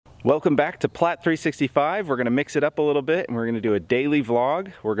Welcome back to Plat 365. We're going to mix it up a little bit and we're going to do a daily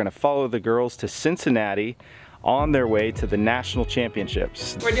vlog. We're going to follow the girls to Cincinnati on their way to the national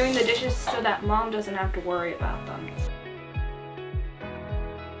championships. We're doing the dishes so that mom doesn't have to worry about them.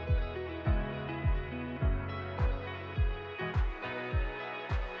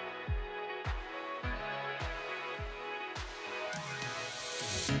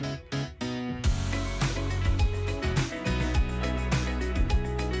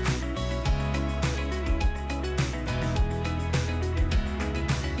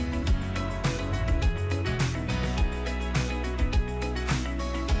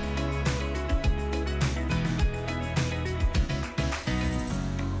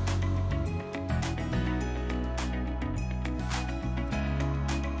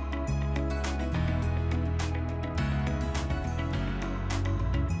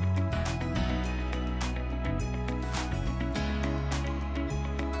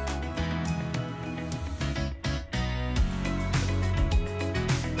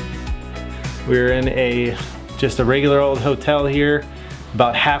 We're in just a regular old hotel here,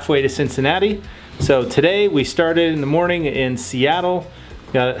 about halfway to Cincinnati. So today we started in the morning in Seattle,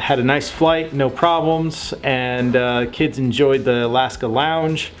 had a nice flight, no problems, and kids enjoyed the Alaska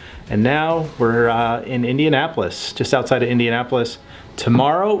Lounge. And now we're in Indianapolis, just outside of Indianapolis.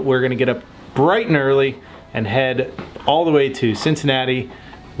 Tomorrow we're gonna get up bright and early and head all the way to Cincinnati,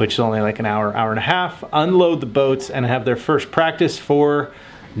 which is only like an hour, hour and a half, unload the boats and have their first practice for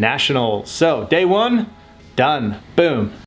nationals. So day one, done, boom.